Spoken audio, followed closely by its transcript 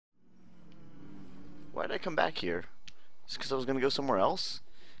why did I come back here? Just because I was gonna go somewhere else?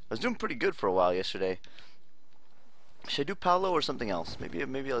 I was doing pretty good for a while yesterday. Should I do Paolo or something else? Maybe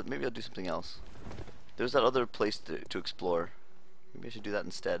I'll do something else. There's that other place to explore. Maybe I should do that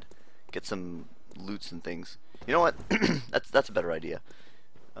instead. Get some loots and things. You know what? That's a better idea.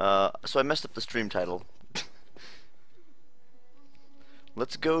 So I messed up the stream title.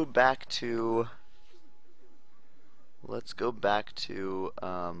 Let's go back to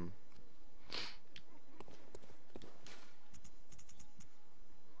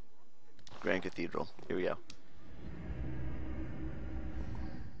Grand Cathedral. Here we go.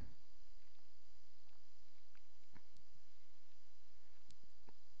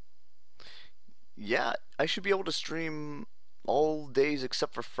 Yeah, I should be able to stream all days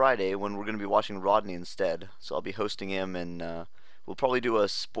except for Friday when we're going to be watching Rodney instead. So I'll be hosting him, and we'll probably do a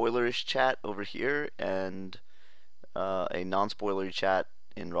spoilerish chat over here and a non-spoilery chat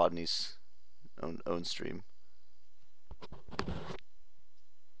in Rodney's own stream.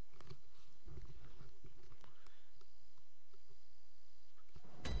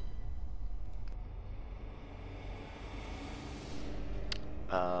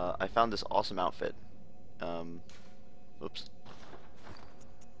 I found this awesome outfit. Oops.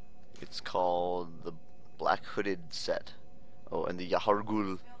 It's called the Black Hooded set. Oh, and the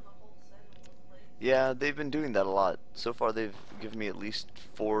Yahargul. Yeah, they've been doing that a lot. So far they've given me at least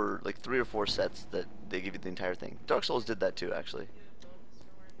 3 or 4 sets that they give you the entire thing. Dark Souls did that too, actually.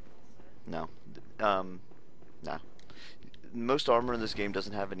 No. Nah. Most armor in this game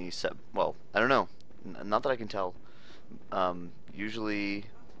doesn't have any set. Well, I don't know. Not that I can tell. Usually.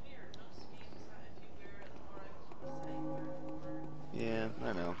 Yeah,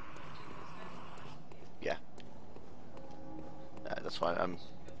 I know. Yeah. That's why I'm.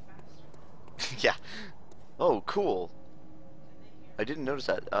 Yeah. Oh, cool. I didn't notice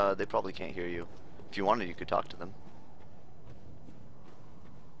that. They probably can't hear you. If you wanted, you could talk to them.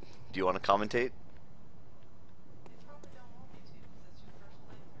 Do you want to commentate?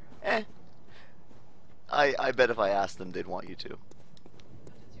 Eh. I bet if I asked them, they'd want you to.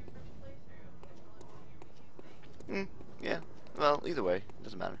 Yeah. Well, either way, it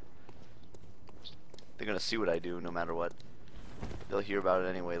doesn't matter. They're gonna see what I do no matter what. They'll hear about it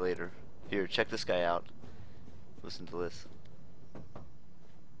anyway later. Here, check this guy out. Listen to this.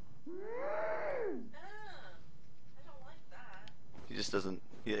 I don't like that. He just doesn't.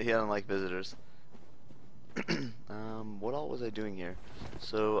 He doesn't like visitors. What all was I doing here?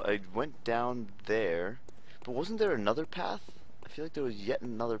 So I went down there, but wasn't there another path? I feel like there was yet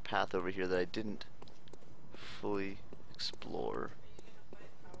another path over here that I didn't fully explore.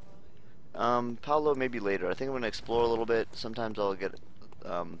 Paolo maybe later. I think I'm gonna explore a little bit. Sometimes I'll get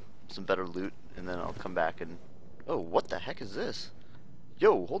some better loot, and then I'll come back and. Oh, what the heck is this?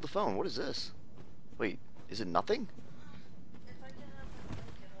 Yo, hold the phone. What is this? Wait, is it nothing?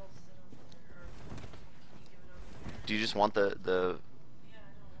 Do you just want the...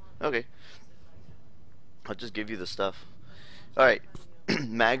 Okay. I'll just give you the stuff. Alright.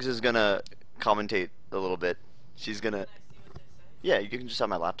 Mags is gonna commentate a little bit. She's gonna... Yeah, you can just have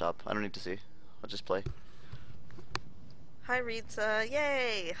my laptop. I don't need to see. I'll just play. Hi, Ritza.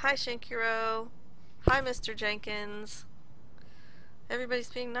 Yay! Hi, Shinkiro. Hi, Mr. Jenkins. Everybody's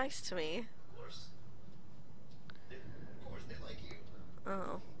being nice to me. Of course. Of course they like you.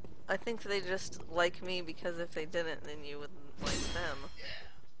 Oh. I think they just like me because if they didn't, then you wouldn't like them. Yeah,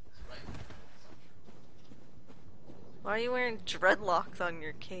 that's right. Why are you wearing dreadlocks on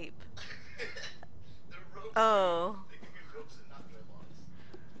your cape? Oh.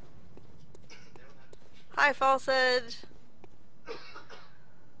 Hi, False Edge.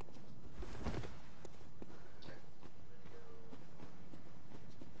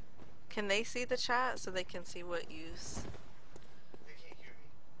 Can they see the chat so they can see what use?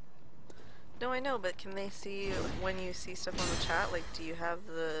 No, I know, but can they see when you see stuff on the chat? Like, do you have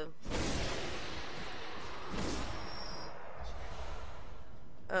the...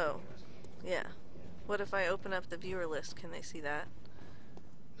 Oh, yeah. What if I open up the viewer list? Can they see that?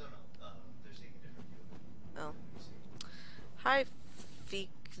 No, they're seeing a different view. Oh. Hi, Feek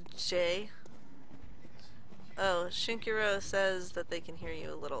J. Oh, Shinkiro says that they can hear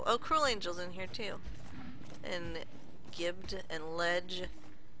you a little. Oh, Cruel Angel's in here too. And Gibbed and Ledge.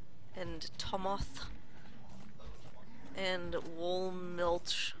 And Tomoth. And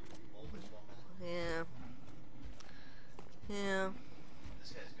Woolmilch. Yeah. Yeah.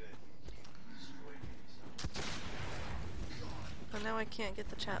 This guy's good. Oh, now I can't get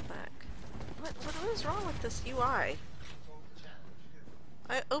the chat back. What is wrong with this UI?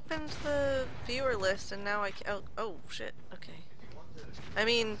 I opened the viewer list and now I can't. Oh shit. Okay. I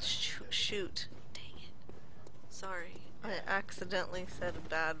mean, shoot. Dang it. sorry. I accidentally said a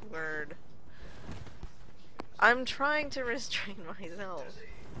bad word. I'm trying to restrain myself.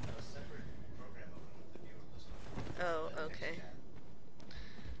 Oh, okay.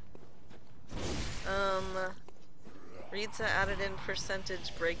 Ritza added in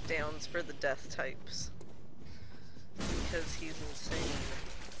percentage breakdowns for the death types. Because he's insane.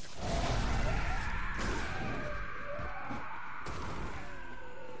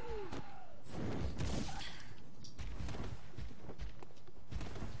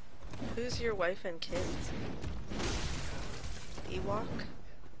 Who's your wife and kids? Ewok?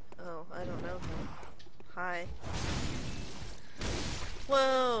 Oh, I don't know him. Hi.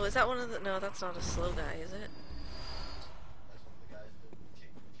 Whoa, is that one of the... No, that's not a slow guy, is it?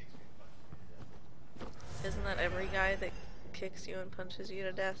 Isn't that every guy that kicks you and punches you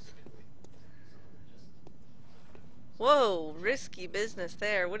to death? Whoa, risky business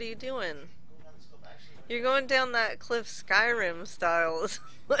there. What are you doing? You're going down that cliff Skyrim style is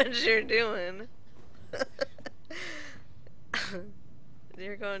what you're doing.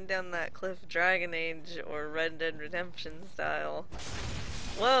 You're going down that cliff Dragon Age or Red Dead Redemption style.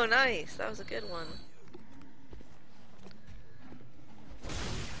 Whoa, nice. That was a good one.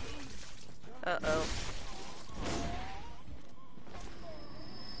 Uh-oh.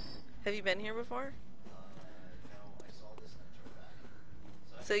 Have you been here before?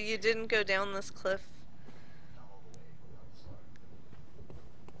 So you didn't go down this cliff?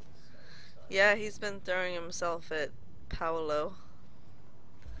 Yeah, he's been throwing himself at Paolo.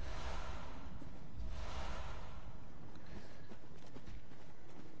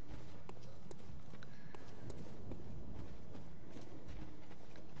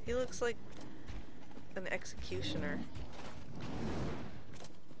 He looks like an executioner.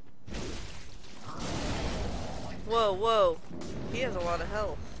 Whoa, whoa. He has a lot of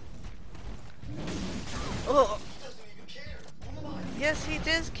health. Oh! Yes, he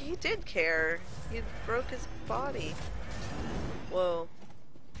did care. He broke his body. Whoa.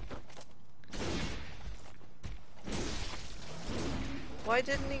 Why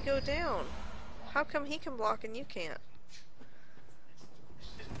didn't he go down? How come he can block and you can't?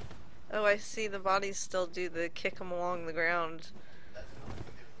 Oh, I see the bodies still do the kick him along the ground.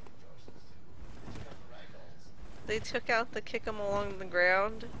 They took out the kick him along the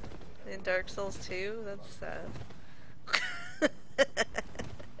ground in Dark Souls 2? That's sad.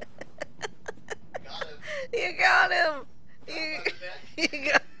 You got him! You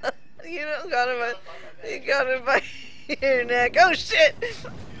don't got him you got him by your neck. Oh shit!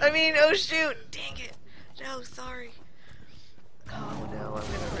 I mean, oh shoot! Dang it! No, sorry. Oh no, I'm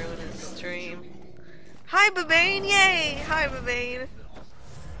gonna ruin his stream. Hi, Babane! Yay! Hi, Babane!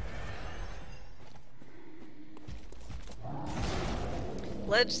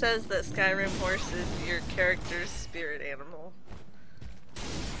 Ledge says that Skyrim Horse is your character's spirit animal.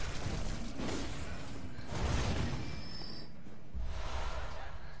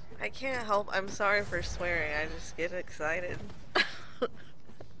 I can't help, I'm sorry for swearing, I just get excited.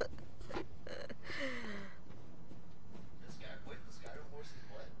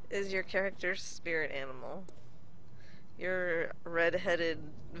 Is your character's spirit animal. Your red-headed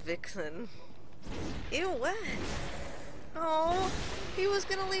vixen. Ew, what? Oh, he was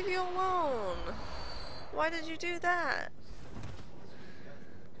gonna leave you alone. Why did you do that?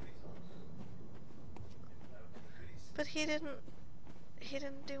 But he didn't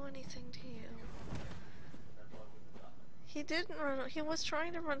do anything to you. He didn't run, he was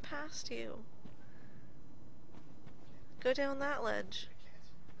trying to run past you. Go down that ledge.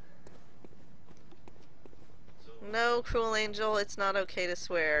 No, Cruel Angel, it's not okay to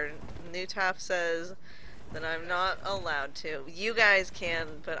swear. Newtaf says that I'm not allowed to. You guys can,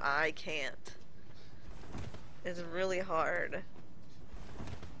 but I can't. It's really hard.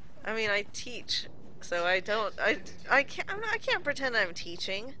 I mean, I teach, so I don't. I can't pretend I'm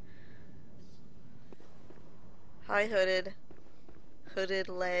teaching. Hi, Hooded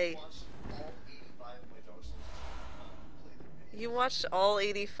Lay. You watched all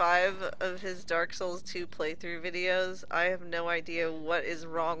 85 of his Dark Souls 2 playthrough videos? I have no idea what is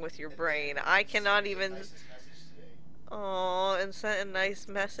wrong with your brain. I cannot even... Aww, and sent a nice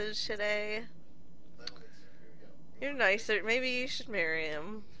message today. You're nicer. Maybe you should marry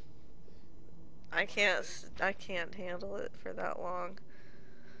him. I can't handle it for that long.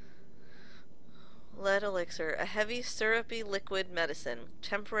 Lead elixir. A heavy, syrupy liquid medicine.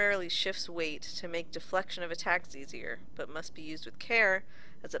 Temporarily shifts weight to make deflection of attacks easier, but must be used with care,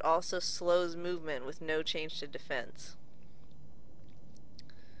 as it also slows movement with no change to defense.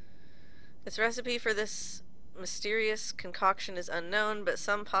 Its recipe for this mysterious concoction is unknown, but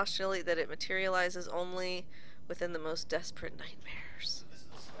some postulate that it materializes only within the most desperate nightmares.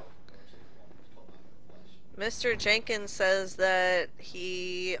 Mr. Jenkins says that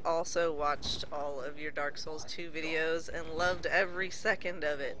he also watched all of your Dark Souls 2 videos and loved every second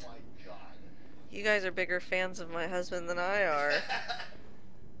of it. You guys are bigger fans of my husband than I are.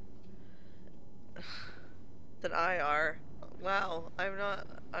 Than I are. Wow,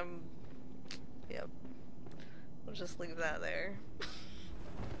 yep. We'll just leave that there.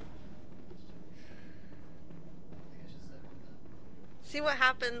 See what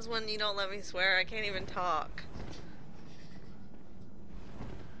happens when you don't let me swear? I can't even talk.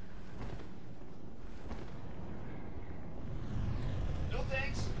 No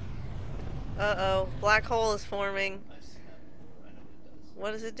thanks. Uh-oh. Black hole is forming.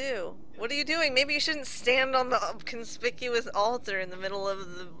 What does it do? What are you doing? Maybe you shouldn't stand on the conspicuous altar in the middle of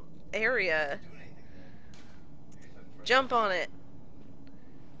the area. Jump on it.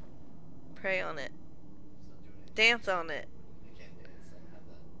 Pray on it. Dance on it.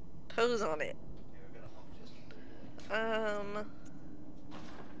 Pose on it.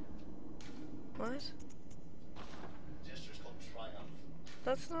 What? Gesture's called triumph.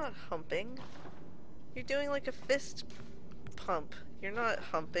 That's not humping. You're doing like a fist pump. You're not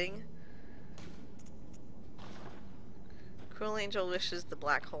humping. Cruel Angel wishes the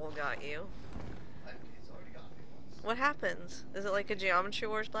black hole got you. It's already got me once. What happens? Is it like a Geometry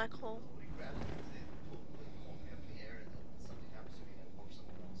Wars black hole? Nobody grabbed me because they hold me up in the air and then something happens to me and I poke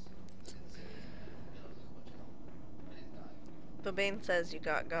someone else. I didn't say anything. You know, there's a bunch of help. I didn't die. Babane says you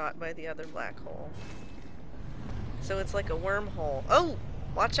got by the other black hole. So it's like a wormhole. Oh!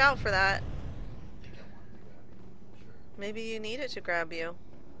 Watch out for that. I think I wanted to grab you. Sure. Maybe you need it to grab you.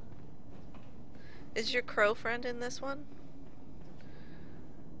 Is your crow friend in this one?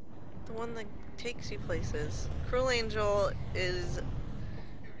 The one that takes you places. Cruel Angel is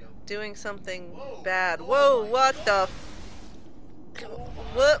doing something bad. Whoa, what the f...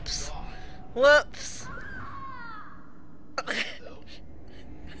 Whoops. Whoops.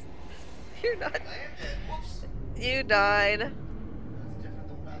 You're not... You died.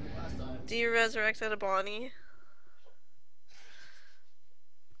 Do you resurrect at a Bonnie?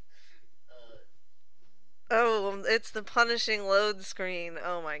 Oh, it's the punishing load screen.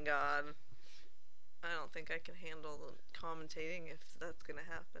 Oh my god. I don't think I can handle commentating if that's gonna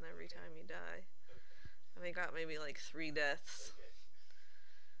happen every time you die. I think I got maybe like 3 deaths.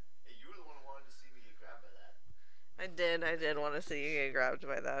 Hey, you were the one who wanted to see me get grabbed by that. I did want to see you get grabbed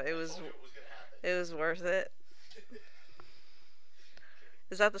by that. It was gonna happen. it was worth it.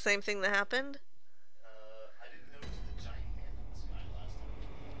 Is that the same thing that happened? I didn't notice the giant hand in the sky last time.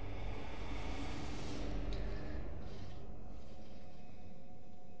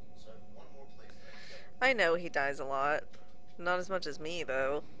 So I have one more place that I can go. I know he dies a lot. Not as much as me,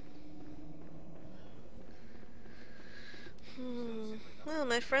 though. Well,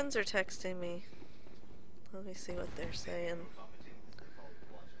 my friends are texting me. Let me see what they're saying.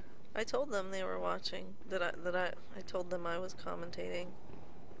 I told them they were watching. I told them I was commentating.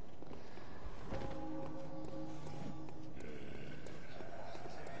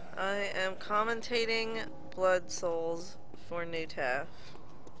 I am commentating Blood Souls for New Taff.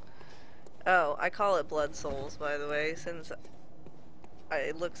 Oh, I call it Blood Souls, by the way, since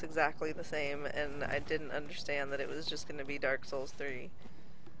it looks exactly the same, and I didn't understand that it was just going to be Dark Souls 3.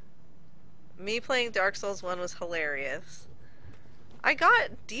 Me playing Dark Souls 1 was hilarious. I got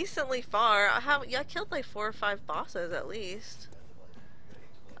decently far. I killed like 4 or 5 bosses at least.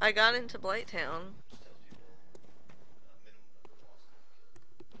 I got into Blighttown.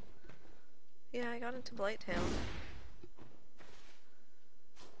 Yeah, I got into Blighttown.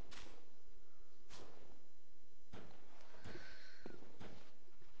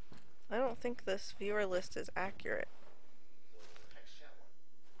 I don't think this viewer list is accurate.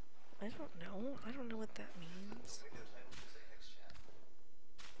 I don't know. I don't know what that means.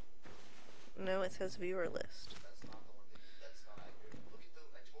 No, it says viewer list. That's not the one. That's not accurate. Look at the.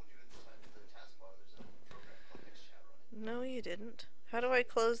 I told you in the taskbar. There's a program called Hexchat running. No, you didn't. How do I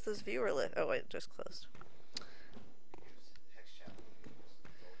close this viewer list? Oh, wait, just closed. Use Hexchat.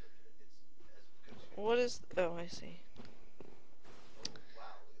 It's as good as you What is... Oh, I see.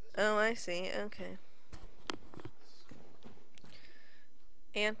 Oh, I see. Okay.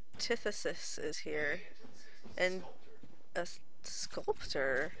 Antithesis is here. And a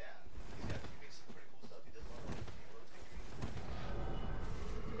sculptor.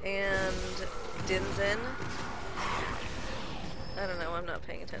 And Dinzen. I don't know, I'm not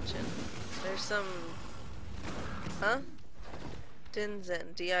paying attention. There's some... Huh?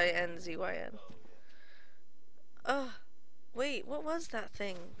 Dinzen. D-I-N-Z-Y-N. Wait, what was that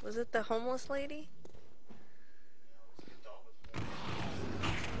thing? Was it the homeless lady?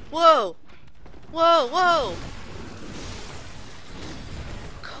 Whoa! Whoa, whoa!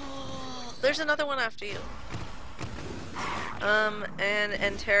 Cool. There's another one after you.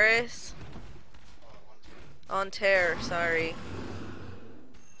 And Terrace. On tear, sorry.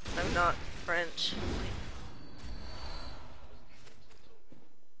 I'm not French.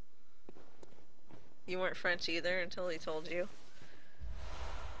 You weren't French either until he told you.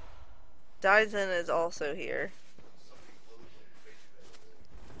 Dyson is also here.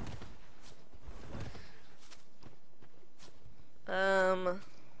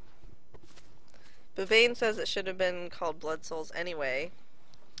 Bavane says it should have been called Blood Souls anyway.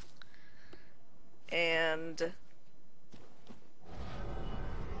 And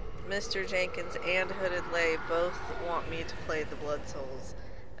Mr. Jenkins and Hooded Lay both want me to play the Blood Souls.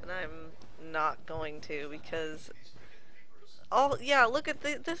 And I'm not going to because... yeah, look at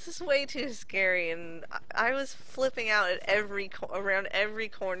this is way too scary, and I was flipping out at around every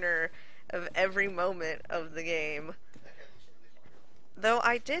corner of every moment of the game. Though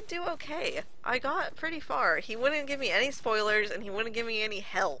I did do okay. I got pretty far. He wouldn't give me any spoilers, and he wouldn't give me any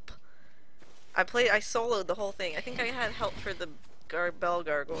help. I soloed the whole thing. I think I had help for the bell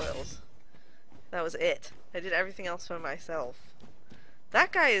gargoyles. That was it. I did everything else by myself.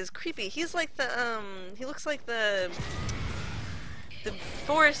 That guy is creepy. He's like he looks like the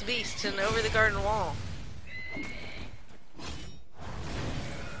forest beast in Over the Garden Wall.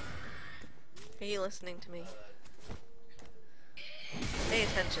 Are you listening to me? Pay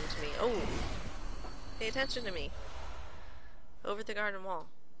attention to me. Oh! Pay attention to me. Over the Garden Wall.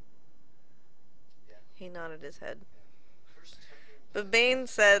 He nodded his head. But Bane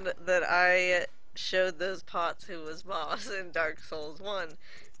said that I showed those pots who was boss in Dark Souls 1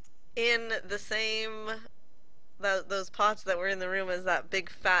 in the same... those pots that were in the room as that big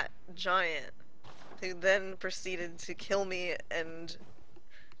fat giant who then proceeded to kill me and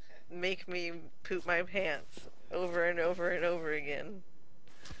make me poop my pants over and over and over again.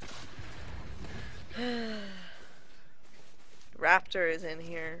 Raptor is in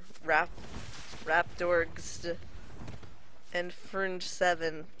here. Raptorgs and Fringe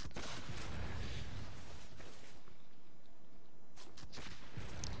 7.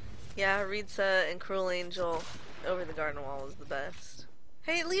 Yeah, Ritza and Cruel Angel Over the Garden Wall was the best.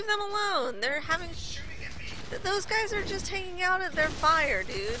 Hey, leave them alone! They're having... Those guys are just hanging out at their fire,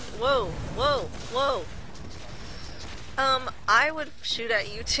 dude. Whoa, whoa, whoa. I would shoot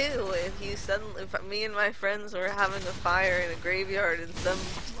at you too if me and my friends were having a fire in a graveyard and some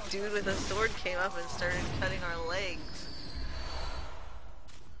dude with a sword came up and started cutting our legs.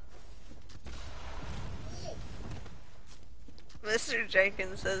 Mr.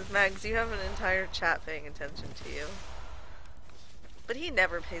 Jenkins says, Mags, you have an entire chat paying attention to you. But he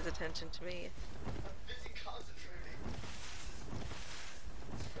never pays attention to me. I'm busy concentrating.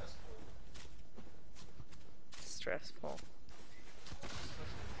 Stressful.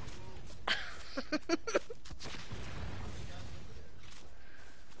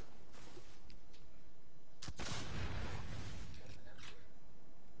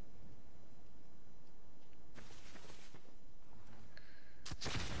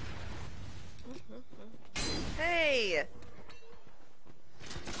 Hey!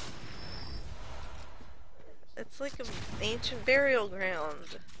 It's like an ancient burial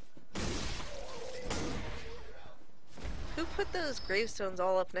ground. Who put those gravestones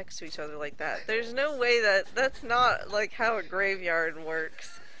all up next to each other like that? There's no way that's not like how a graveyard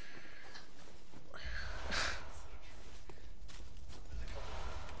works.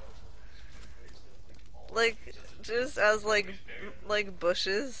 Like, just as like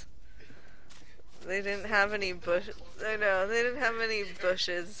bushes. They didn't have any bush. I know they didn't have any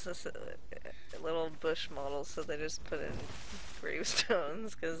bushes, little bush models, so they just put in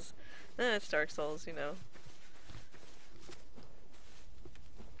gravestones because it's Dark Souls, you know.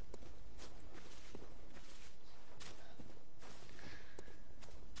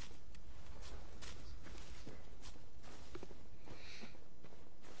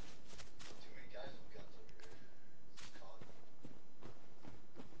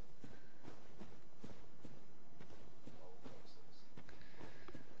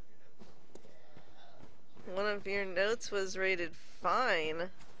 One of your notes was rated fine.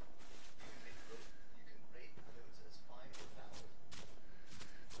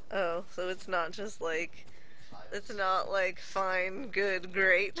 Oh, so it's not just like, it's not like fine, good,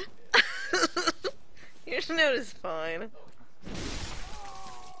 great. Your note is fine.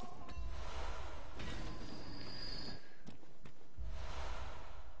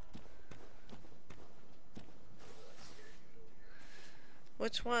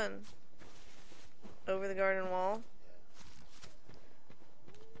 Which one? Over the Garden Wall?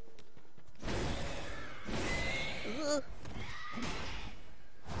 Ugh.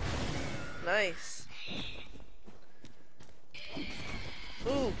 Nice.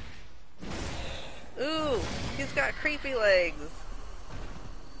 Ooh. Ooh, he's got creepy legs.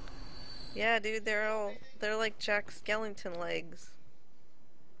 Yeah, dude, they're like Jack Skellington legs.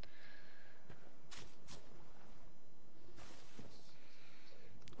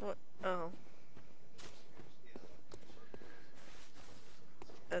 What? Oh.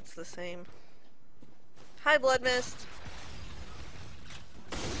 That's the same. Hi, Blood Mist.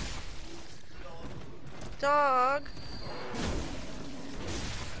 Dog.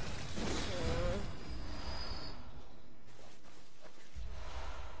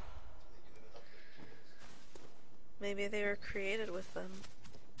 Maybe they were created with them.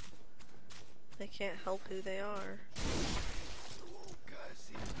 They can't help who they are.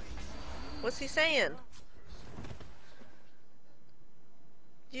 What's he saying?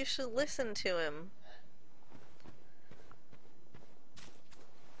 You should listen to him.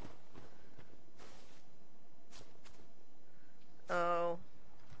 Oh,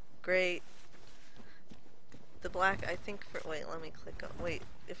 great. The black, I think for, wait, let me click on, wait,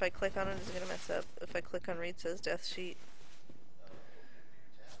 if I click on it, is it gonna mess up? If I click on read, says death sheet.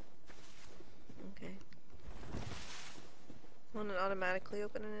 Okay. Won't it automatically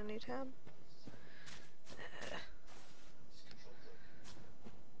open in a new tab?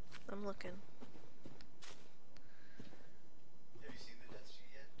 I'm looking. Have you seen the death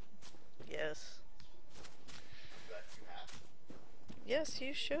sheet yet? Yes. You have? Yes,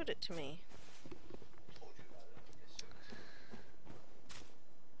 you showed it to me. Told you about it. Yes, showed it to you.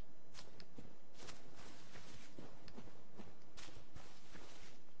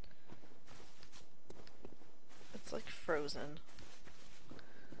 It's like frozen.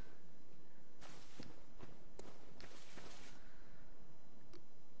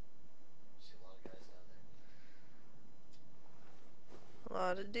 See a lot of guys down there. A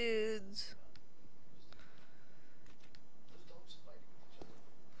lot of dudes. Those dogs fighting with each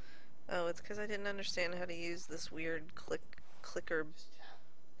other. Oh, it's because I didn't understand how to use this weird clicker. Just tap.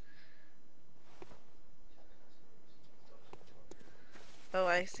 Oh,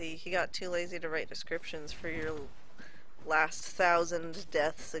 I see. He got too lazy to write descriptions for your last 1,000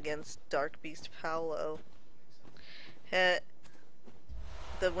 deaths against Dark Beast Paolo.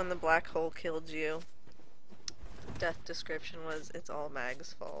 When the black hole killed you, death description was, it's all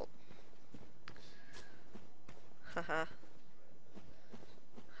Mag's fault. Haha.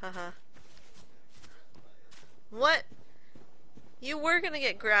 Haha. What? You were gonna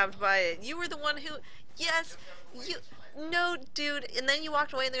get grabbed by it. You were the one who, yes, you, no, dude. And then you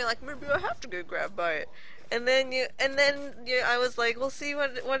walked away and they're like, maybe I have to get grabbed by it. And then I was like, we'll see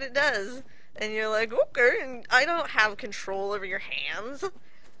what it does. And you're like, okay, and I don't have control over your hands.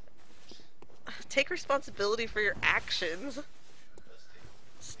 Take responsibility for your actions.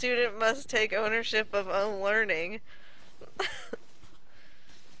 Student must take ownership of own learning.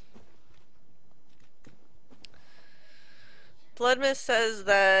 Bloodmist says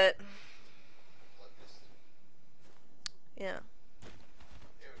that... Yeah.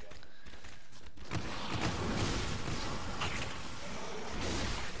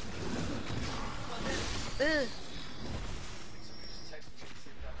 Ugh.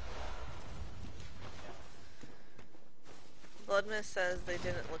 Bloodmist says they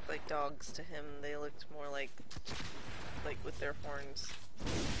didn't look like dogs to him. They looked more like with their horns.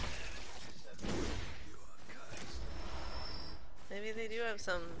 Maybe they do have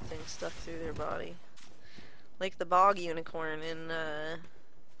something stuck through their body. Like the bog unicorn in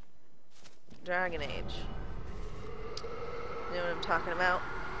Dragon Age. You know what I'm talking about?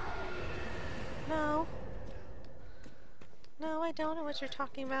 No. No, I don't know what you're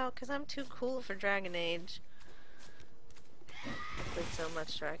talking about, because I'm too cool for Dragon Age. I played so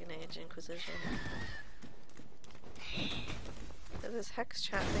much Dragon Age Inquisition. This hex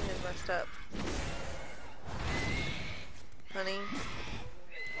chat thing is messed up. Honey.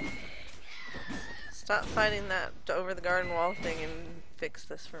 Stop fighting that over the garden wall thing and fix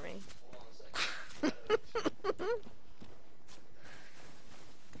this for me. I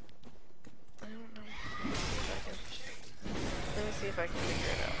don't know. Let me see if I can figure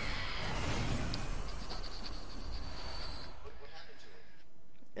it out.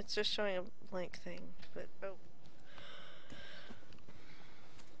 It's just showing a blank thing, but oh.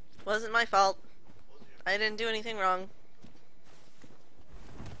 Wasn't my fault. I didn't do anything wrong.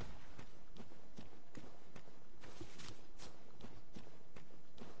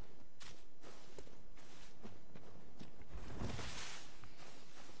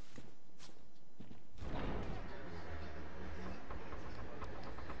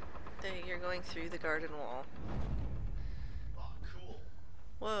 There, you're going through the garden wall.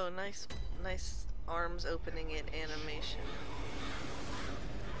 Whoa, nice arms opening it animation.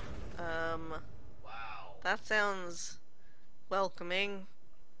 That sounds welcoming.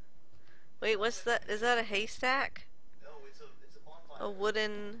 Wait, what's that? Is that a haystack? No, it's a bonfire. A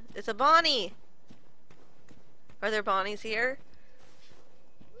wooden... It's a Bonnie! Are there Bonnies here?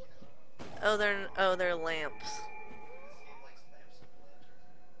 Oh, they're lamps. This game likes lamps and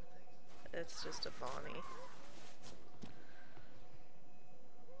lanterns and things. It's just a Bonnie.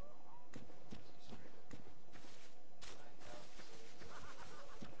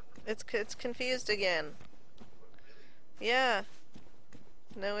 It's confused again. Yeah.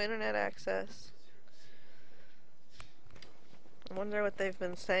 No internet access. I wonder what they've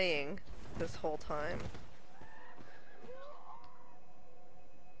been saying this whole time.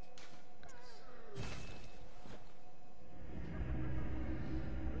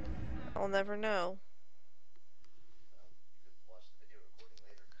 I'll never know.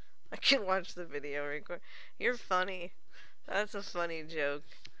 I can watch the video record. You're funny. That's a funny joke.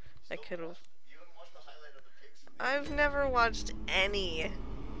 I could have. You haven't watched the highlight of the pigs? I've never watched any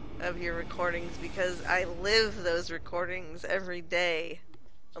of your recordings because I live those recordings every day.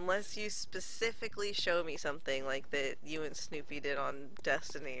 Unless you specifically show me something like that you and Snoopy did on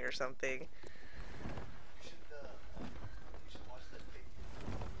Destiny or something. You should watch that pig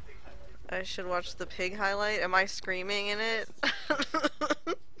highlight. I should watch the pig highlight. Am I screaming in it?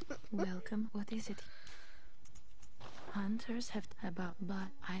 Welcome. What is it? Hunters have about, but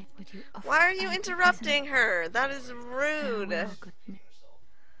I would you. Why are you interrupting her? That is rude.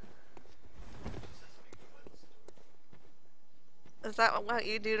 Is that what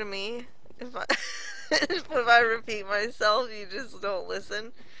you do to me? If I if I repeat myself, you just don't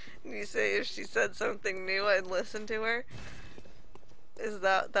listen. You say if she said something new, I'd listen to her.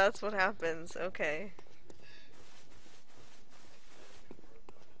 That's what happens? Okay.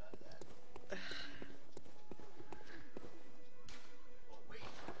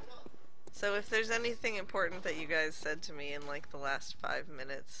 So if there's anything important that you guys said to me in like the last 5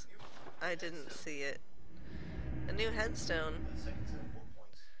 minutes, I didn't see it. A new headstone. The second set of warp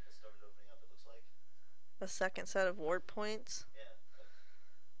points that started opening up, it looks like. A second set of warp points. Yeah.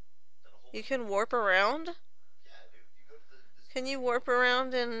 Done a whole You can warp around? Yeah, dude. You go to this Can you warp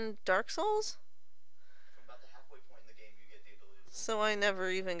around in Dark Souls? from about the halfway point in the game, you get the ability to. So I never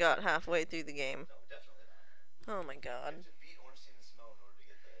even got halfway through the game. No, definitely not. Oh my god. You have to beat Ornstein and Snow in order to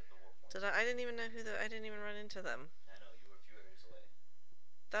get the warp points. I didn't even know I didn't even run into them. I know, you were a few areas away.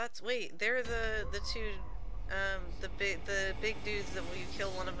 Wait, they're the two, the big dudes that when you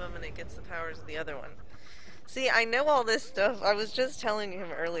kill one of them and it gets the powers of the other one. See, I know all this stuff. I was just telling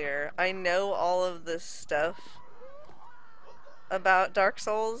him earlier. I know all of this stuff about Dark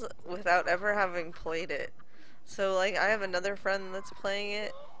Souls without ever having played it. So, like, I have another friend that's playing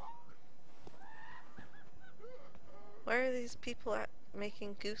it. Why are these people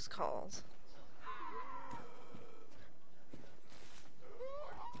making goose calls?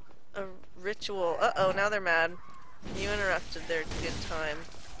 A ritual. Uh-oh, now they're mad. You interrupted their good time.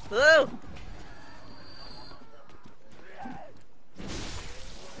 Whoa!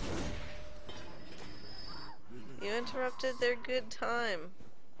 You interrupted their good time.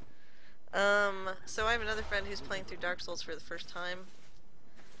 So I have another friend who's playing through Dark Souls for the first time.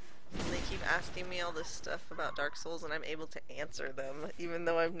 And they keep asking me all this stuff about Dark Souls and I'm able to answer them, even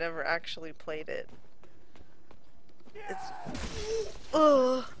though I've never actually played it.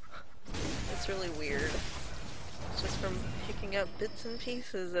 It's really weird. Just from picking up bits and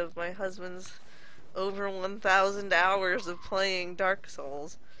pieces of my husband's over 1,000 hours of playing Dark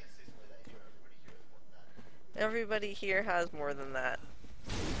Souls. Everybody here has more than that.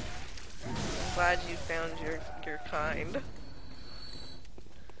 I'm glad you found your kind.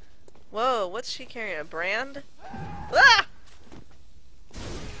 Whoa, what's she carrying? A brand? Ah!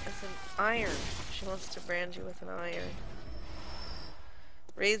 It's an iron. She wants to brand you with an iron.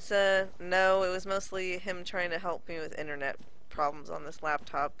 Reads, no, it was mostly him trying to help me with internet problems on this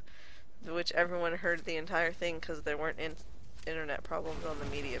laptop, which everyone heard the entire thing because there weren't internet problems on the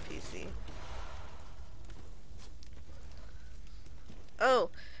media PC.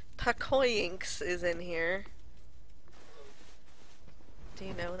 Oh, Pacoyinks is in here. Do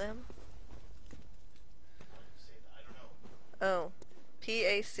you know them? Oh,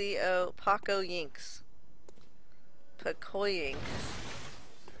 P-A-C-O, Paco Yinks. Pacoyinks.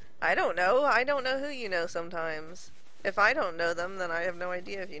 I don't know. I don't know who you know sometimes. If I don't know them, then I have no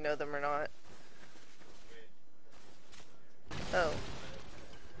idea if you know them or not. Oh.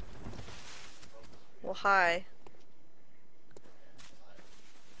 Well, hi.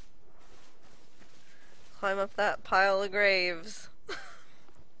 Climb up that pile of graves.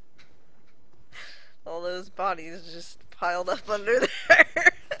 all those bodies just piled up under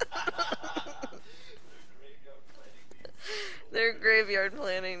there. Their graveyard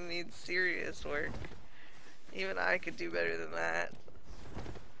planning needs serious work. Even I could do better than that.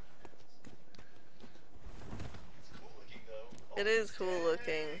 It is cool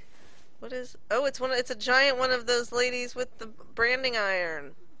looking. What is... Oh, it's a giant one of those ladies with the branding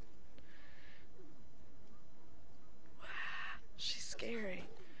iron. Wow, she's scary.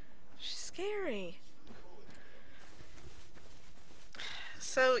 She's scary.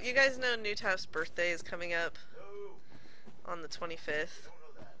 So, you guys know Newtaf's birthday is coming up on the 25th.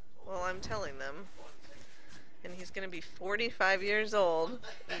 Well, I'm telling them. And he's gonna be 45 years old.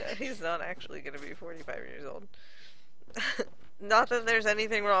 No, he's not actually gonna be 45 years old. Not that there's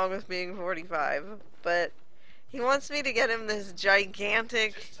anything wrong with being 45, but he wants me to get him this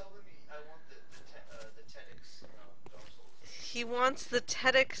gigantic... He wants the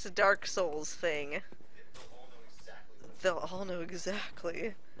TEDx Dark Souls thing. They'll all know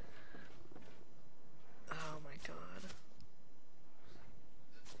exactly. Oh my god.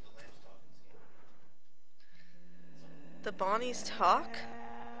 The Bonnies talk?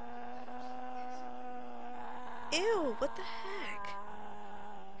 Ew, what the heck?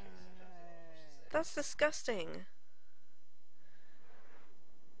 That's disgusting.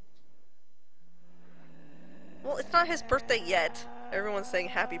 Well, it's not his birthday yet. Everyone's saying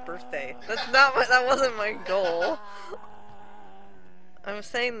happy birthday. That wasn't my goal. I'm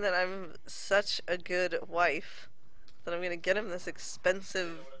saying that I'm such a good wife that I'm gonna get him this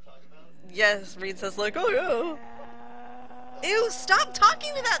expensive... Yes, Reed says like, oh yeah. Ew, stop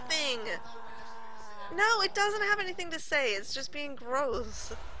talking to that thing! No, it doesn't have anything to say. It's just being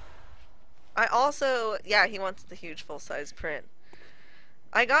gross. I also... Yeah, he wants the huge full-size print.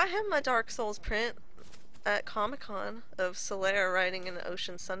 I got him a Dark Souls print at Comic-Con of Solaire riding an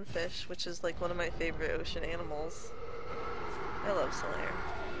ocean sunfish, which is like one of my favorite ocean animals. I love Solaire.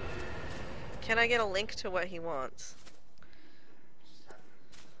 Can I get a link to what he wants?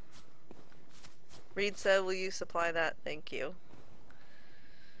 Reed said, will you supply that? Thank you.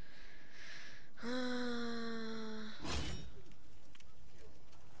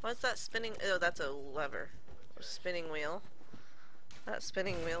 What's that spinning? Oh, that's a lever. Or spinning wheel. That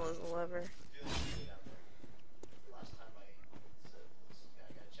spinning wheel is a lever.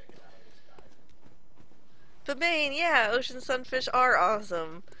 But Bane, yeah, ocean sunfish are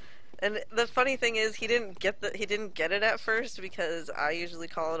awesome. And the funny thing is, he didn't get it at first because I usually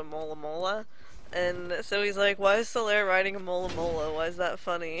call it a mola mola, and so he's like, "Why is Solaire riding a mola mola? Why is that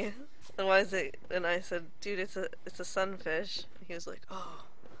funny? And why is it?" And I said, "Dude, it's a sunfish." And he was like, "Oh,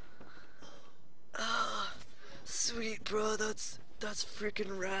 sweet bro, that's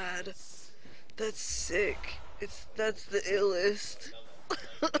freaking rad. That's sick. That's the illest."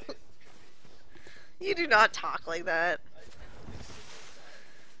 You do not talk like that.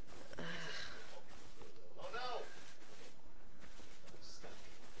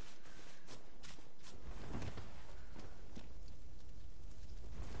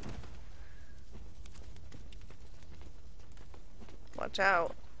 Watch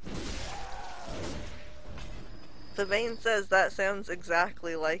out. The Bane says that sounds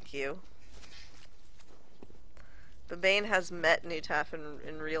exactly like you. The Bane has met Newtaf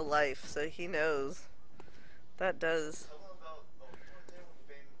in real life, so he knows. That does.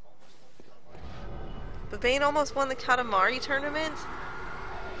 The Bane almost won the Katamari tournament?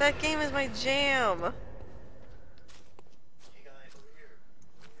 That game is my jam!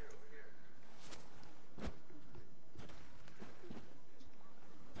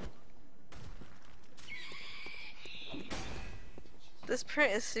 This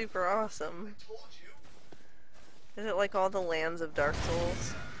print is super awesome. Is it like all the lands of Dark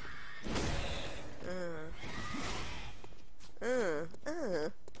Souls?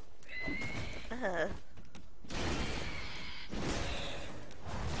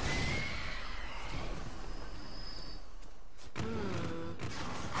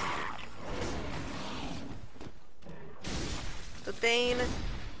 The Bane,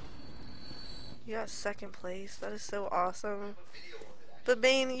 you got second place. That is so awesome. But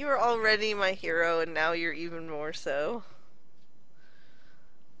Bane, you were already my hero, and now you're even more so.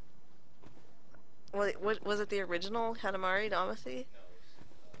 What was it? The original Katamari Damacy?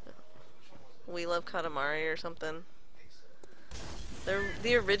 We Love Katamari or something.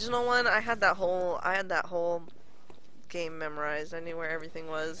 The original one, I had that whole game memorized. I knew where everything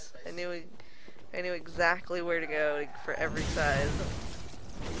was. I knew exactly where to go for every size.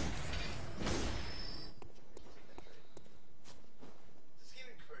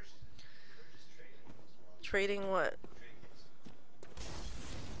 Trading what?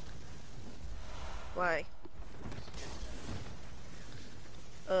 Why?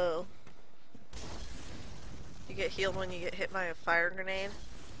 Oh. You get healed when you get hit by a fire grenade?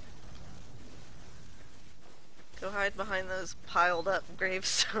 Go hide behind those piled up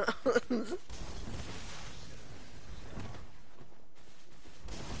gravestones.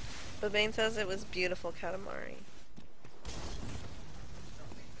 But Bane says it was beautiful Katamari.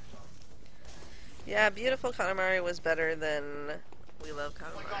 Yeah, beautiful Katamari was better than We Love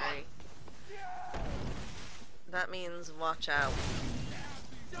Katamari. That means watch out.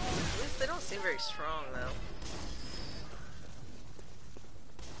 At least they don't seem very strong though.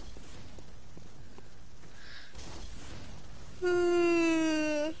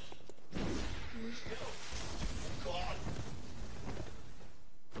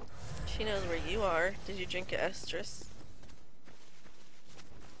 She knows where you are. Did you drink a estrus?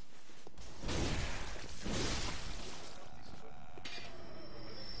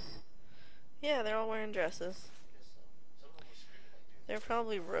 Yeah, they're all wearing dresses. They're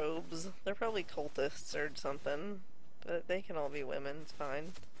probably robes. They're probably cultists or something. But they can all be women, it's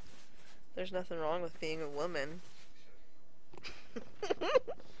fine. There's nothing wrong with being a woman.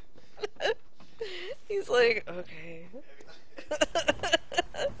 He's like, okay.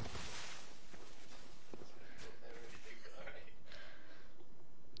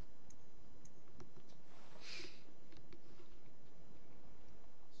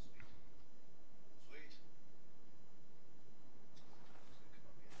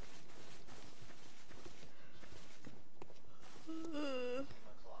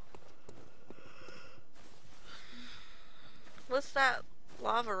 What's that?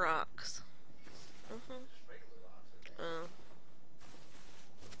 Lava rocks. Oh.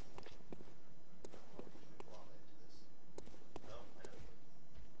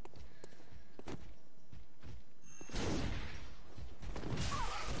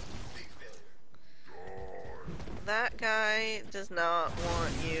 That guy does not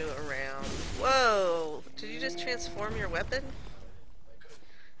want you around. Whoa! Did you just transform your weapon?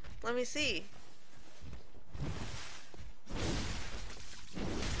 Let me see.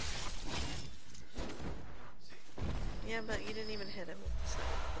 Yeah, but you didn't even hit him. So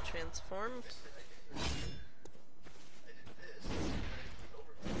the transformed.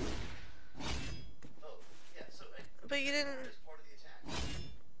 But you didn't.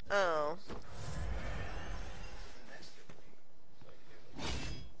 Oh.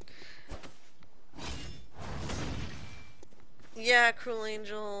 Yeah, Cruel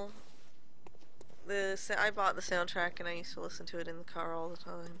Angel. I bought the soundtrack and I used to listen to it in the car all the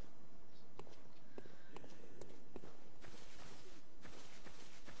time.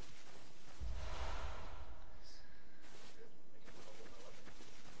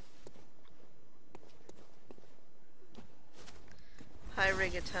 Hi,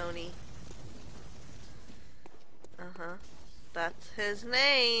 Rigatoni. Uh-huh. That's his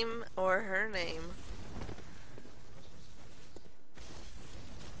name, or her name.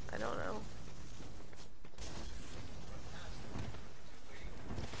 I don't know.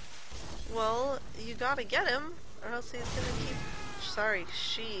 Well, you gotta get him, or else he's gonna keep... Sorry,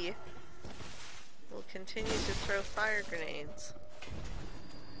 she will continue to throw fire grenades.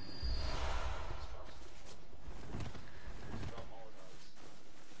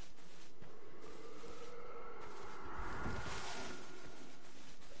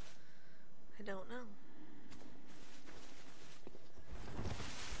 I don't know.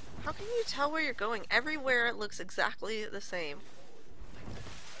 How can you tell where you're going? Everywhere it looks exactly the same.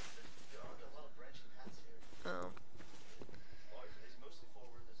 Oh.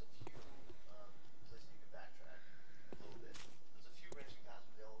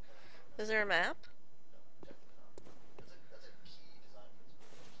 Is there a map?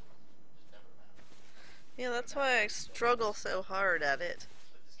 Yeah, that's why I struggle so hard at it.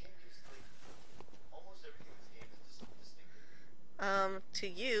 To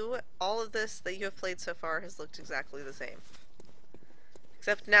you, all of this that you have played so far has looked exactly the same.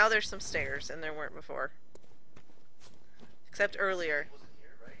 Except now there's some stairs, and there weren't before. Except earlier.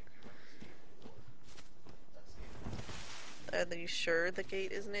 Are you sure the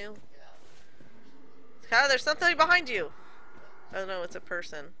gate is new? Oh, there's something behind you! Oh no, it's a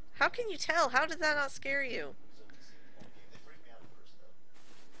person. How can you tell? How did that not scare you?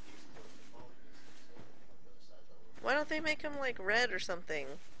 Why don't they make them like red or something?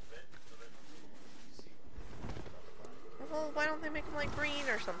 Well, why don't they make them like green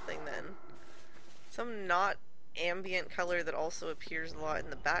or something then? Some not ambient color that also appears a lot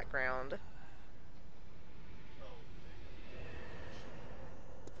in the background.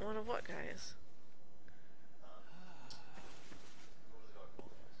 One of what guys?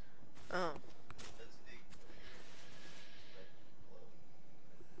 Oh.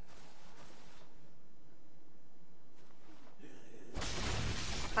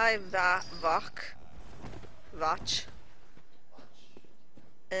 Hi, Vach. Vach.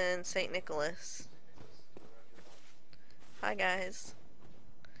 And St. Nicholas. Hi, guys.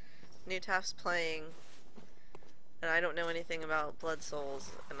 Newtaft's playing, and I don't know anything about Blood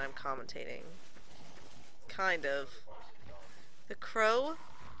Souls, and I'm commentating. Kind of. The crow?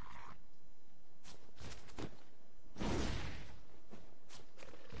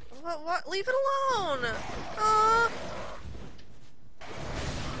 What? Leave it alone!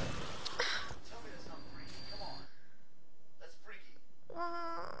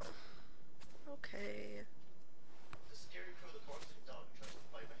 Okay.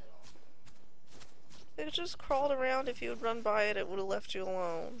 It just crawled around. If you had run by it, it would have left you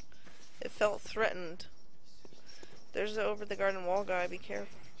alone. It felt threatened. There's the over the garden wall guy. Be careful.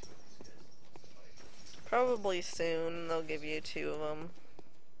 Probably soon they'll give you 2 of them.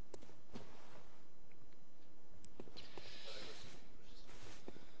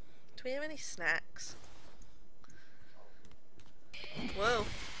 Do we have any snacks? Whoa.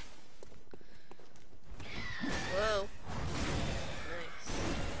 Whoa. Nice.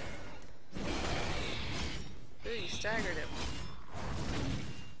 Ooh, you staggered him.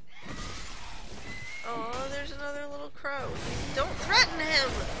 Oh, there's another little crow. Don't threaten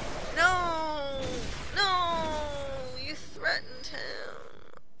him! No! No! You threatened him.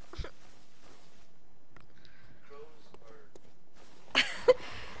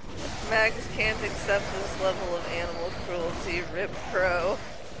 Mags can't accept this level of animal cruelty. Rip crow.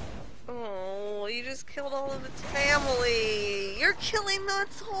 Oh, you just killed all of its family. You're killing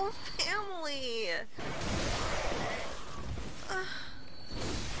its whole family.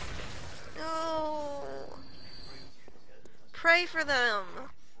 No. Pray for them.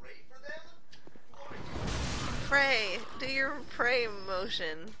 Pray. Do your pray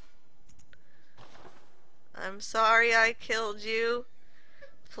motion. I'm sorry I killed you.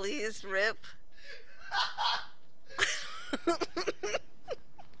 Please, Rip.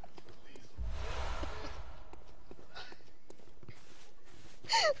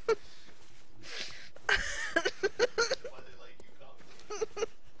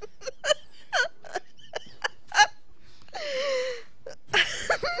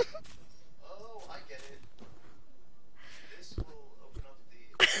 Oh, I get it. This will open up the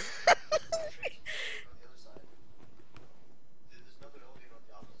on the other side. There's another elevator on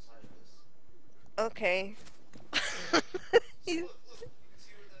the opposite side of this. Okay. Look, you can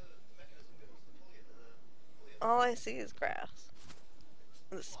see where the mechanism goes. The pulley. All I see is grass.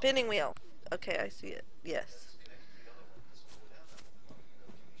 The spinning wheel. Okay, I see it. Yes.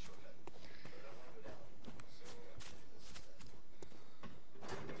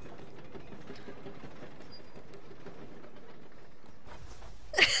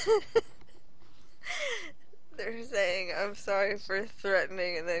 They're saying, I'm sorry for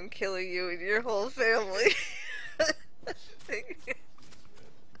threatening and then killing you and your whole family.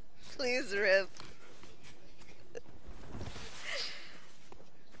 Please, Rip.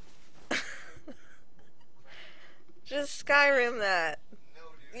 Just Skyrim that.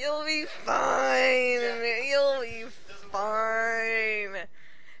 You'll be fine. You'll be fine.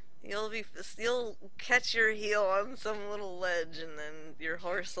 You'll catch your heel on some little ledge and then your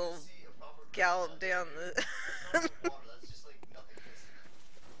horse will gallop down the...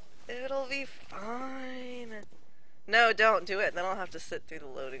 It'll be fine. No, don't do it. Then I'll have to sit through the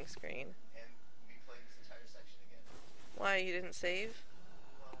loading screen. Why, you didn't save?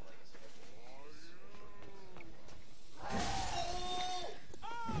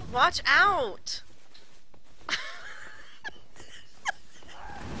 Watch out!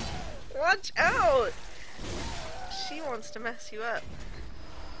 Watch out! She wants to mess you up.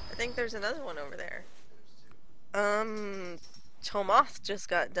 I think there's another one over there. Tomoth just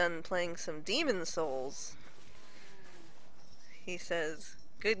got done playing some Demon Souls. He says,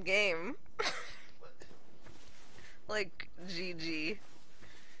 good game. Like, GG.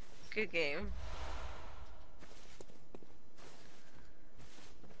 Good game.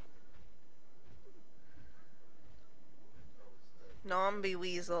 Nomby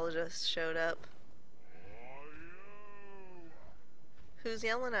Weasel just showed up. Who's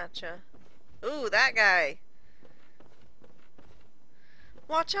yelling at you? Ooh, that guy!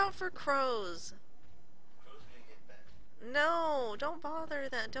 Watch out for crows! No, don't bother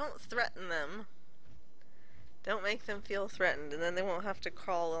them. Don't threaten them. Don't make them feel threatened, and then they won't have to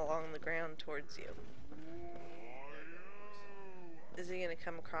crawl along the ground towards you. Is he gonna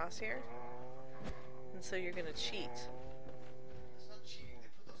come across here? And so you're gonna cheat.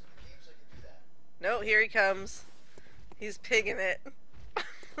 No, here he comes. He's pigging it.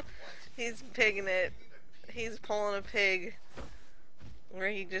 He's pigging it. He's pulling a pig. Where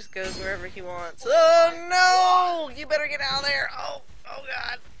he just goes wherever he wants. Oh no! You better get out of there! Oh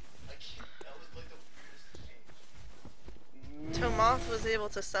god. Tomoth was able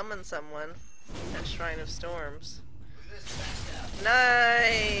to summon someone at Shrine of Storms.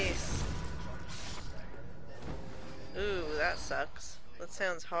 Nice! Ooh, that sucks. That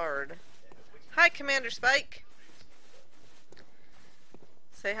sounds hard. Hi, Commander Spike!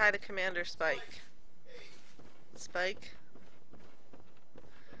 Say hi to Commander Spike. Spike?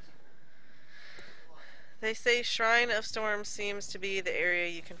 They say Shrine of Storms seems to be the area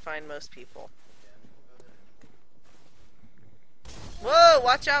you can find most people. Whoa,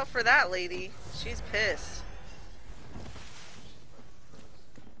 watch out for that lady. She's pissed.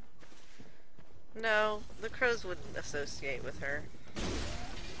 No, the crows wouldn't associate with her.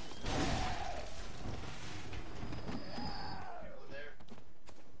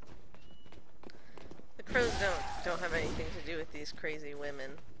 The crows don't have anything to do with these crazy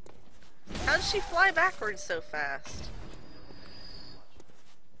women. How did she fly backwards so fast?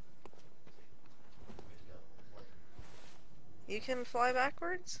 You can fly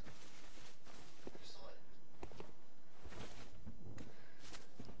backwards?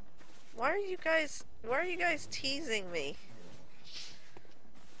 Why are you guys teasing me?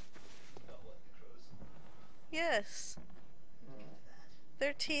 Yes.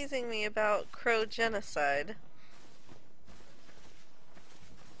 They're teasing me about crow genocide.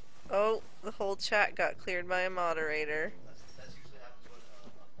 Oh, the whole chat got cleared by a moderator. That's usually happens when a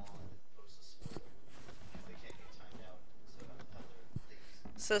mod posts a spoiler. They can't get timed out, so have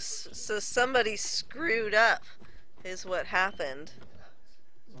their things. So somebody screwed up, is what happened.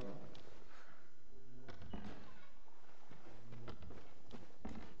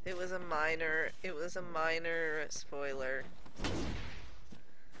 It was a minor spoiler.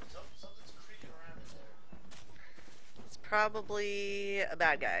 Something's creaking around in there. It's probably a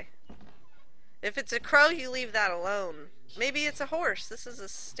bad guy. If it's a crow, you leave that alone. Maybe it's a horse. This is a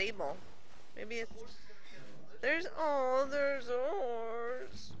stable. Maybe it's... There's a horse.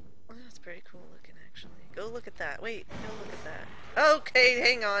 Oh, that's pretty cool looking, actually. Go look at that. Wait, go look at that. Okay,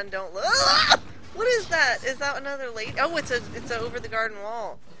 hang on. Don't look. Ah! What is that? Is that another lady? Oh, it's a over the garden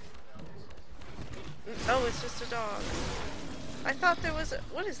wall. Oh, it's just a dog. I thought there was a...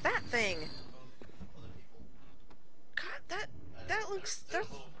 What is that thing? God, that looks...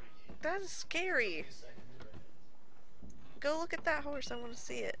 That is scary. Go look at that horse. I want to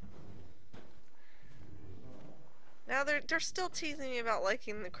see it. Now they're still teasing me about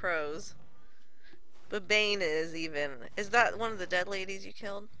liking the crows. But Bane is even. Is that one of the dead ladies you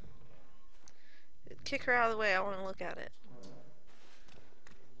killed? Kick her out of the way. I want to look at it.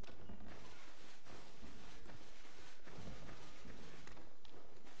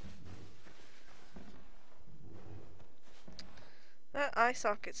 That eye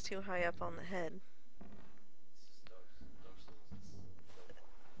socket's too high up on the head.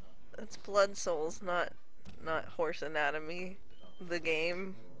 That's Blood Souls, not Horse Anatomy, the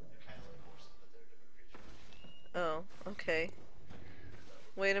game. Oh, okay.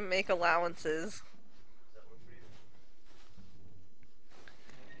 Way to make allowances.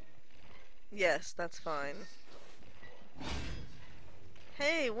 Yes, that's fine.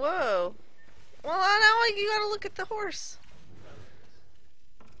 Hey, whoa! Well, now you gotta look at the horse.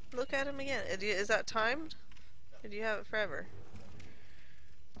 Look at him again. Is that timed? Or do you have it forever?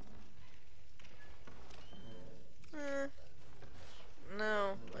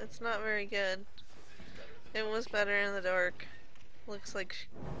 No, it's not very good. It was better in the dark. Looks like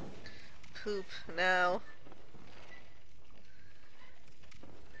poop now.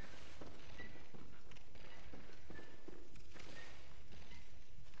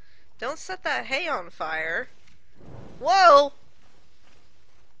 Don't set that hay on fire. Whoa!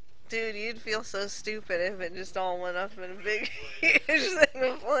 Dude, you'd feel so stupid if it just all went up in a big huge thing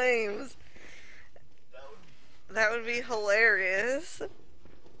of flames. That would be hilarious.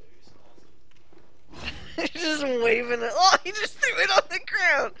 Just waving it. Oh, he just threw it on the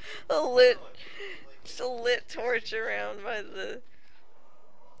ground. Just a lit torch around by the...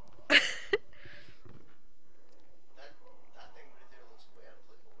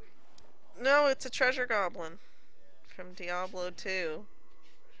 No, it's a treasure goblin from Diablo 2.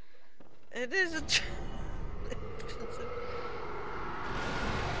 It is a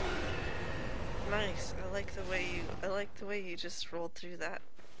nice. I like the way you just rolled through that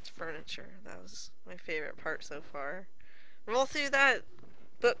furniture. That was my favorite part so far. Roll through that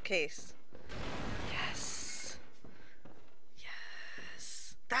bookcase. Yes.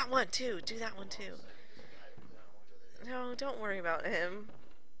 Yes. That one too. Do that one too. No, don't worry about him.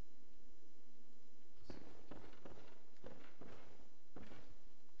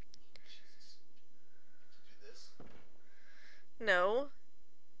 No,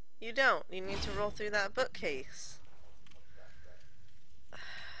 you don't. You need to roll through that bookcase.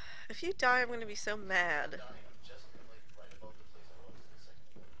 If you die, I'm going to be so mad.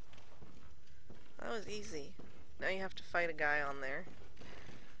 That was easy. Now you have to fight a guy on there.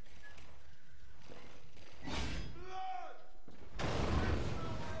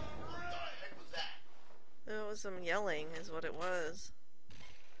 It was some yelling is what it was.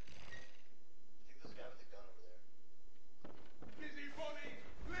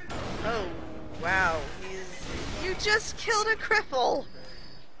 Oh, wow. You just killed a cripple!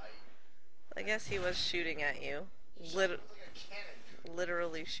 I guess he was shooting at you.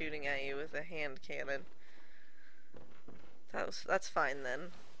 Literally shooting at you with a hand cannon. That's fine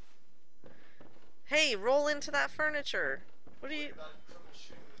then. Hey, roll into that furniture. What are you...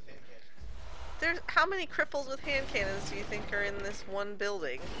 How many cripples with hand cannons do you think are in this one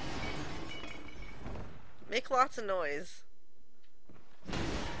building? Make lots of noise.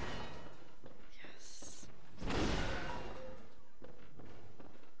 Yes.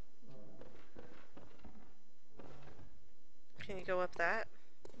 Can you go up that?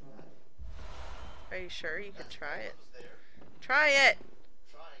 Are you sure you can try it? Try it!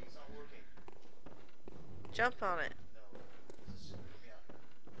 Jump on it.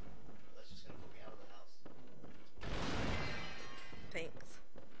 Thanks.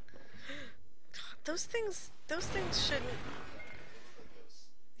 Those things shouldn't...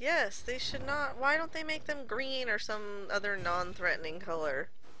 Yes, they should not... Why don't they make them green or some other non-threatening color?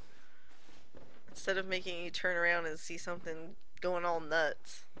 Instead of making you turn around and see something going all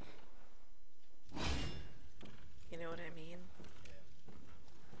nuts. You know what I mean?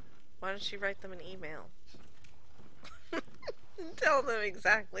 Why don't you write them an email? Tell them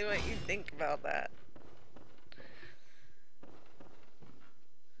exactly what you think about that.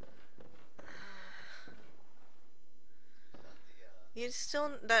 You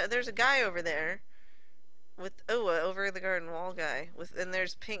still... There's a guy over there. With... Oh, over the garden wall guy. And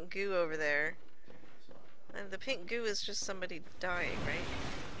there's pink goo over there. And the pink goo is just somebody dying, right?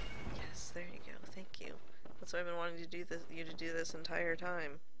 Yes, there you go. Thank you. That's what I've been wanting to do you to do this entire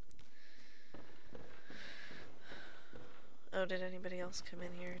time. Oh, did anybody else come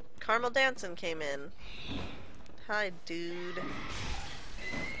in here? Carmel Danson came in. Hi, dude.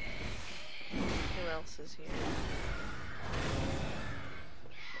 Who else is here?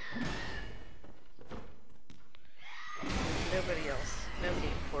 Nobody else. Nobody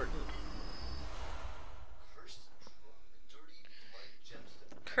important.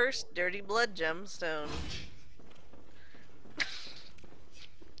 Cursed dirty blood gemstone.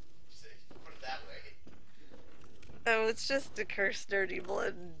 Oh, it's just a cursed dirty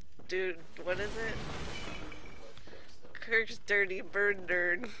blood dude. What is it? Cursed dirty bird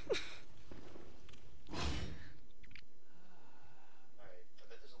nerd.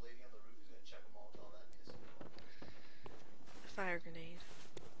 Fire grenade.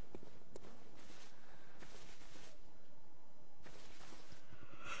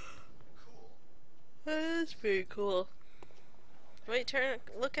 That's pretty cool. Wait,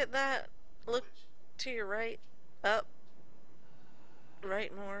 look at that. Look to your right. Up.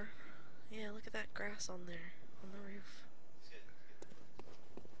 Right more. Yeah, look at that grass on there. On the roof.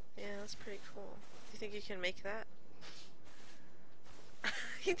 Yeah, that's pretty cool. Do you think you can make that?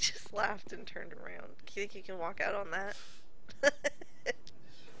 He just laughed and turned around. Do you think you can walk out on that?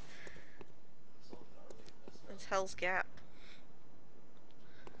 It's Hell's Gap.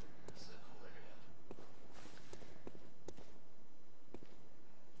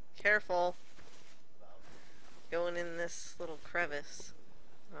 Careful. Going in this little crevice.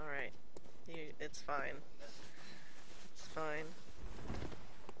 Alright. It's fine. It's fine.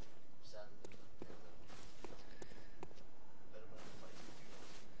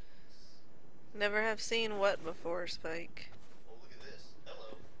 Never have seen what before, Spike. Oh, look at this.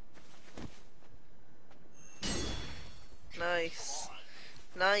 Hello. Nice.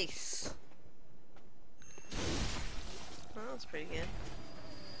 Nice. Well, that was pretty good.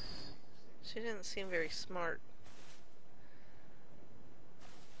 She didn't seem very smart.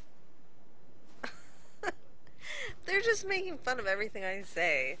 They're just making fun of everything I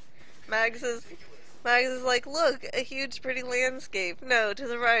say. Mags is like, look, a huge pretty landscape. No, to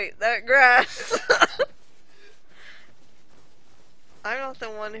the right, that grass. I'm not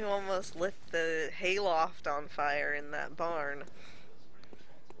the one who almost lit the hayloft on fire in that barn.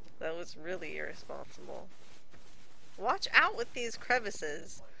 That was really irresponsible. Watch out with these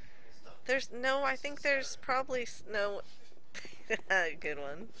crevices. I think there's probably no... Good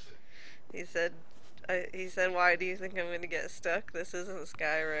one. He said, why do you think I'm gonna get stuck? This isn't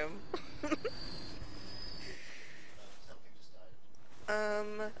Skyrim.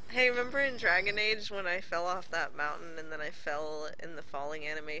 Hey, remember in Dragon Age when I fell off that mountain and then I fell in the falling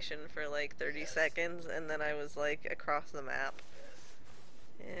animation for like 30 seconds and then I was like across the map?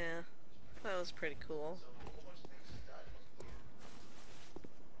 Yeah, that was pretty cool.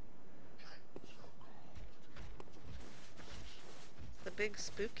 The big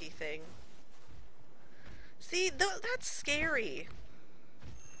spooky thing. See, that's scary.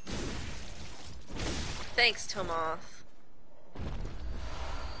 Thanks, Tomoth.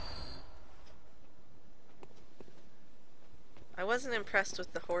 I wasn't impressed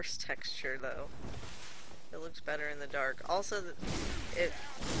with the horse texture, though. It looks better in the dark. Also, if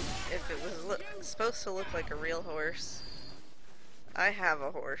it was supposed to look like a real horse, I have a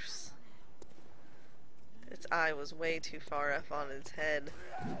horse. Its eye was way too far up on its head.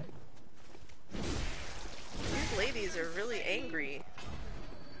 These ladies are really angry.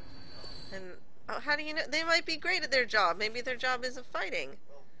 And oh, how do you know? They might be great at their job. Maybe their job isn't fighting.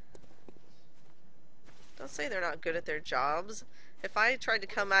 Don't say they're not good at their jobs. If I tried to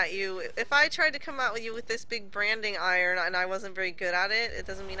come at you with this big branding iron and I wasn't very good at it, it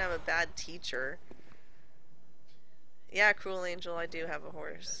doesn't mean I'm a bad teacher. Yeah, Cruel Angel, I do have a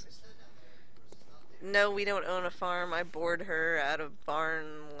horse. No, we don't own a farm. I board her at a barn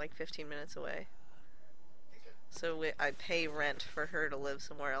like 15 minutes away. So I pay rent for her to live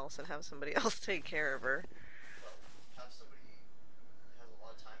somewhere else and have somebody else take care of her.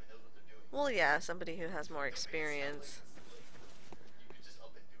 Well, yeah, somebody who has more experience.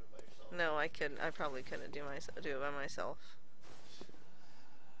 No, I probably couldn't do it by myself.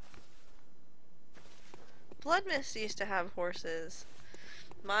 Bloodmist used to have horses.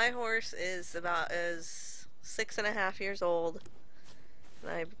 My horse is about 6.5 years old.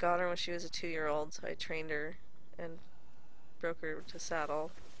 And I got her when she was a 2-year-old, so I trained her and broke her to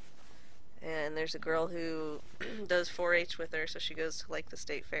saddle. And there's a girl who does 4-H with her, so she goes to like the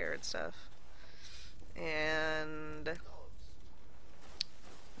state fair and stuff. And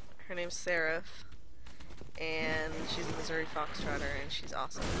her name's Seraph, and she's a Missouri Foxtrotter, and she's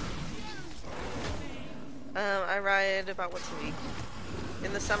awesome. I ride about once a week.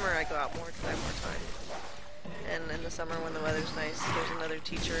 In the summer I go out more because I have more time. And in the summer when the weather's nice, there's another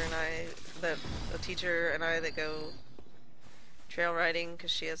teacher and I that go trail riding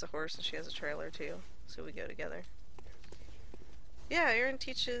because she has a horse and she has a trailer too. So we go together. Yeah, Erin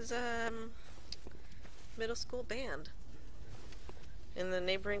teaches middle school band in the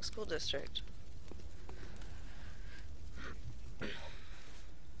neighboring school district.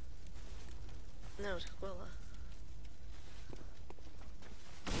 No, Tequila.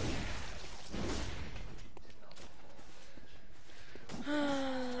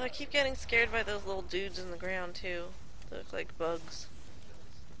 I keep getting scared by those little dudes in the ground too. They look like bugs.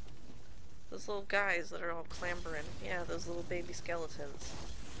 Those little guys that are all clambering. Yeah, those little baby skeletons.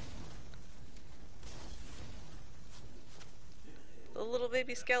 The little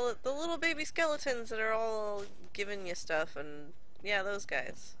baby skeletons that are all giving you stuff, and yeah, those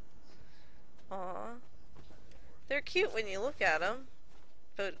guys. Aww. They're cute when you look at them,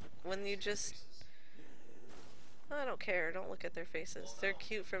 but when you just... I don't care, don't look at their faces. They're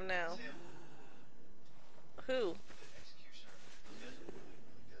cute from now. Who?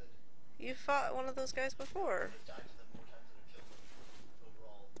 You fought one of those guys before.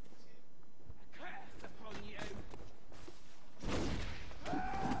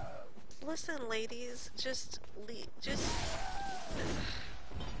 Listen, ladies, just leave.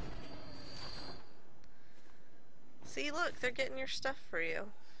 See, look, they're getting your stuff for you.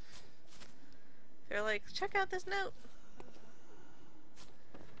 They're like, check out this note.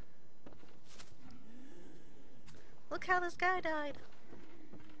 Look how this guy died.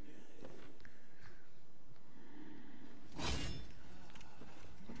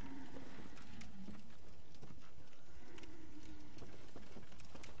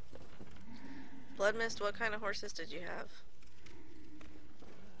 Bloodmist, what kind of horses did you have?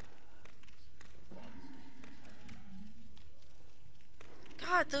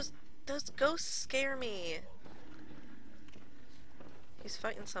 God, those ghosts scare me. He's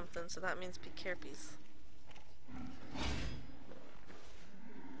fighting something, so that means be careful.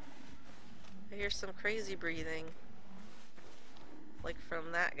 I hear some crazy breathing. Like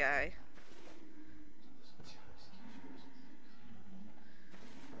from that guy.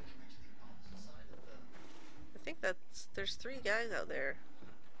 I think there's 3 guys out there.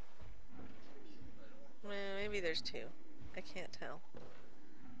 Well, maybe there's 2. I can't tell.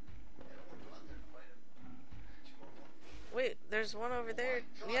 Wait, there's one over there.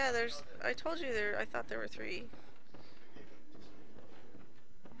 Yeah, I told you I thought there were 3.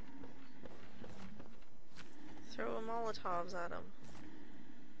 Throw a Molotovs at him.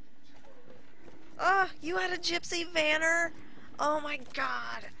 Ah, you had a gypsy vanner? Oh my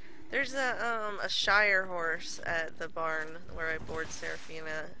god. There's a Shire horse at the barn where I board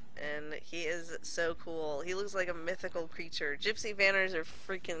Seraphina, and he is so cool. He looks like a mythical creature. Gypsy vanners are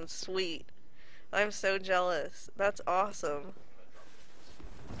freaking sweet. I'm so jealous. That's awesome.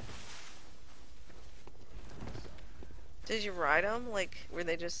 Did you ride them? Like, were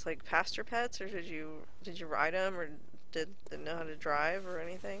they just like pasture pets, or did you ride them, or did they know how to drive or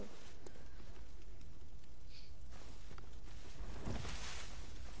anything?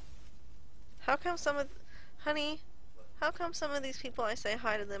 How come honey, how come some of these people I say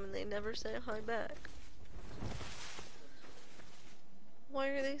hi to them and they never say hi back? Why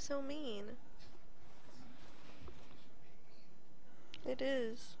are they so mean? It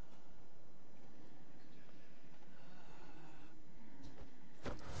is.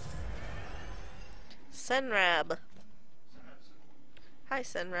 Senrab. Hi,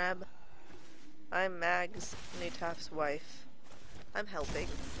 Senrab. I'm Mags, Nutaf's wife. I'm helping.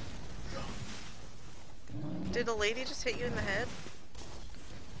 Did a lady just hit you in the head?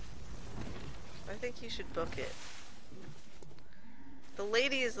 I think you should book it. The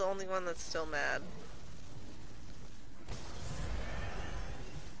lady is the only one that's still mad.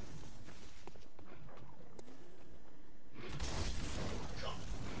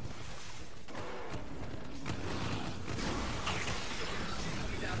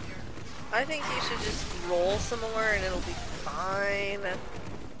 I think you should just roll some more and it'll be fine.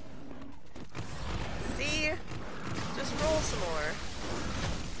 See? Just roll some more.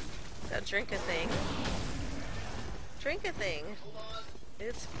 Now drink a thing. Drink a thing.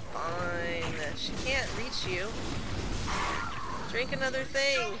 It's fine. She can't reach you. Drink another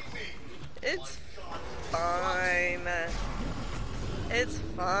thing. It's fine. It's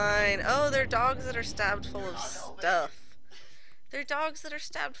fine. Oh, they're dogs that are stabbed full of stuff. They're dogs that are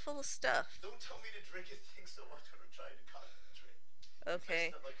stabbed full of stuff. Don't tell me to drink a thing so much when I'm trying to concentrate.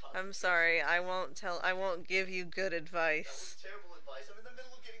 Okay. I'm sorry. I won't give you good advice. That was terrible advice. I'm in the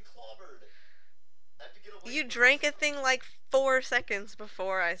middle of getting clobbered. I have to get away You from drank a thing like 4 seconds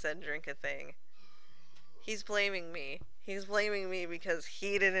before I said drink a thing. He's blaming me. He's blaming me because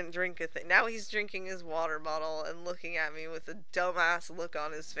he didn't drink a thing. Now he's drinking his water bottle and looking at me with a dumbass look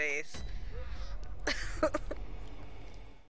on his face.